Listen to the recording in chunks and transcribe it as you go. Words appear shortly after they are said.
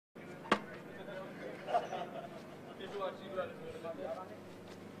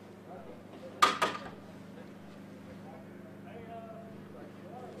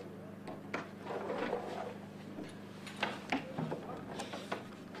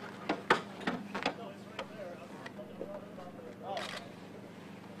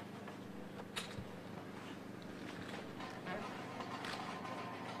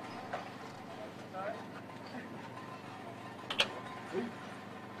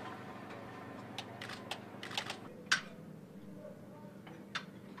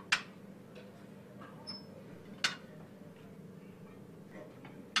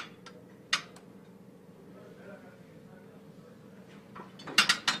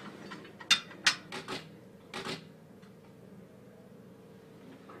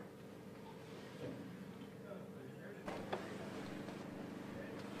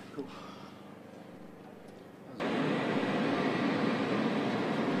Cool.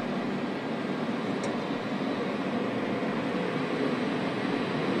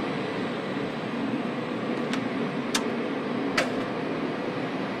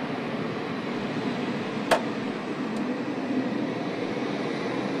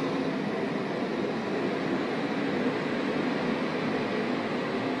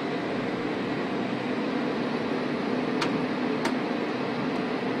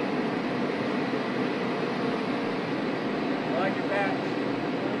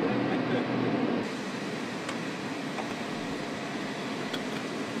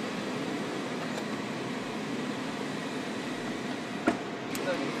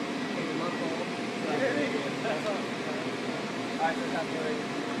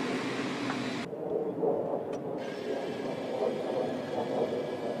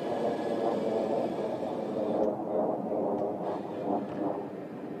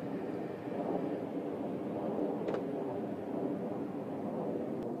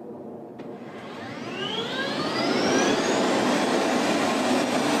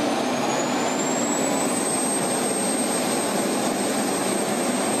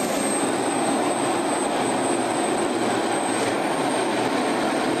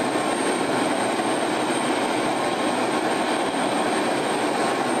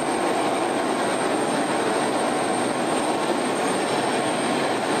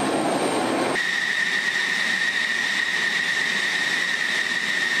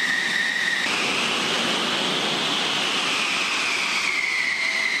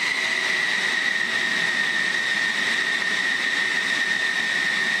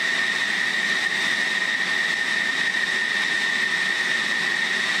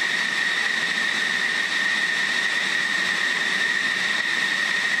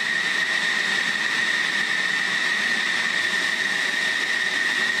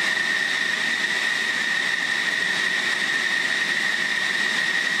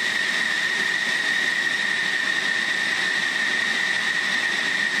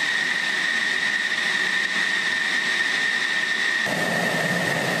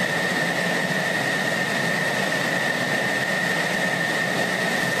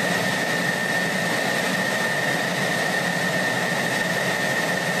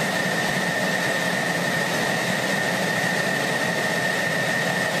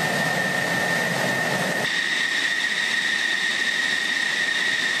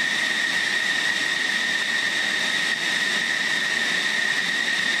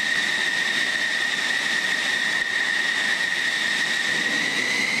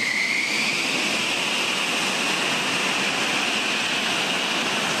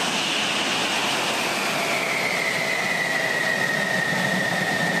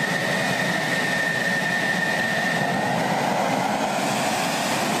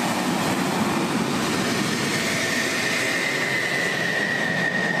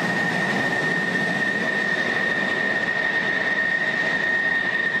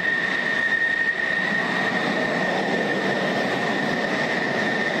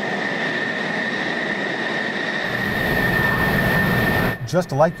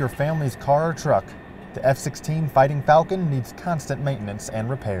 Just like your family's car or truck, the F-16 Fighting Falcon needs constant maintenance and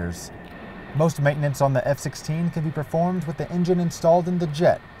repairs. Most maintenance on the F-16 can be performed with the engine installed in the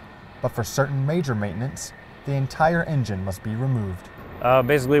jet, but for certain major maintenance, the entire engine must be removed.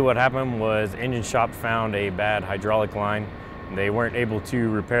 Basically what happened was engine shop found a bad hydraulic line. They weren't able to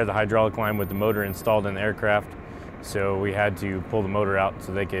repair the hydraulic line with the motor installed in the aircraft, so we had to pull the motor out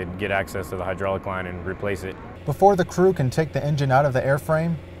so they could get access to the hydraulic line and replace it. Before the crew can take the engine out of the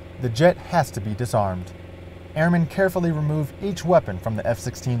airframe, the jet has to be disarmed. Airmen carefully remove each weapon from the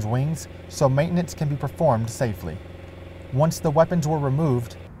F-16's wings so maintenance can be performed safely. Once the weapons were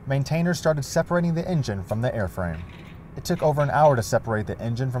removed, maintainers started separating the engine from the airframe. It took over an hour to separate the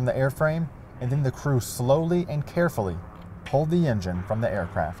engine from the airframe, and then the crew slowly and carefully pulled the engine from the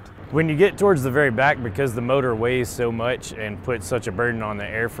aircraft. When you get towards the very back, because the motor weighs so much and puts such a burden on the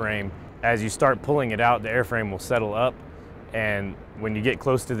airframe, as you start pulling it out, the airframe will settle up. And when you get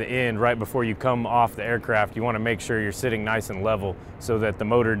close to the end, right before you come off the aircraft, you want to make sure you're sitting nice and level so that the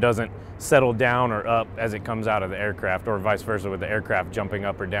motor doesn't settle down or up as it comes out of the aircraft, or vice versa with the aircraft jumping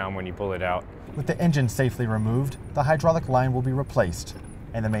up or down when you pull it out. With the engine safely removed, the hydraulic line will be replaced,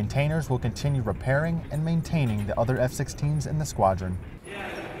 and the maintainers will continue repairing and maintaining the other F-16s in the squadron. Yeah.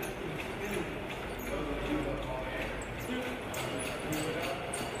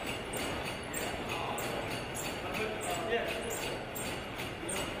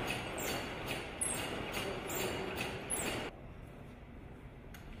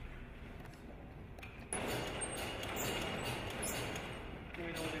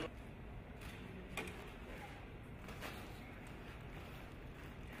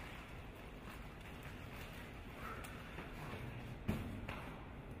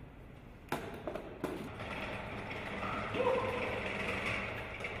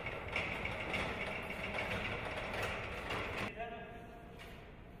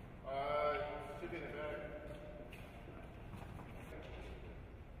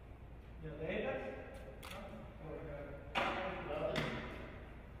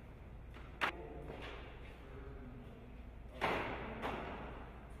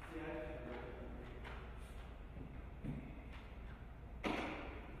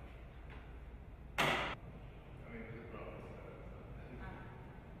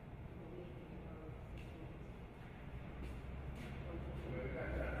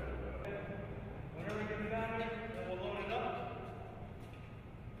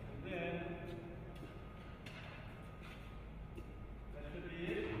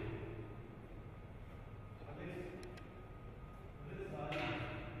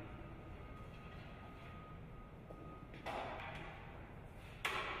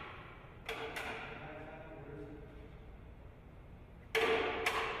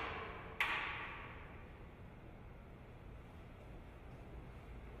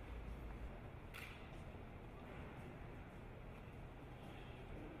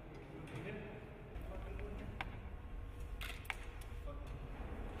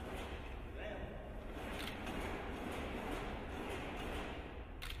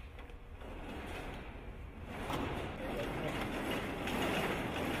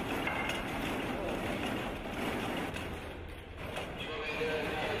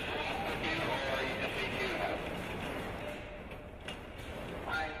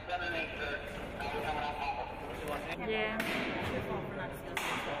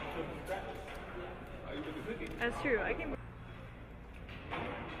 That's true. I can.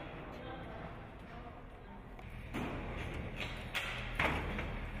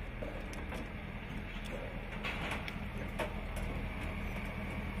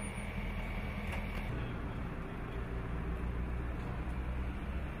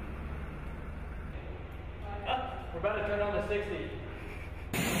 We're about to turn on the 60.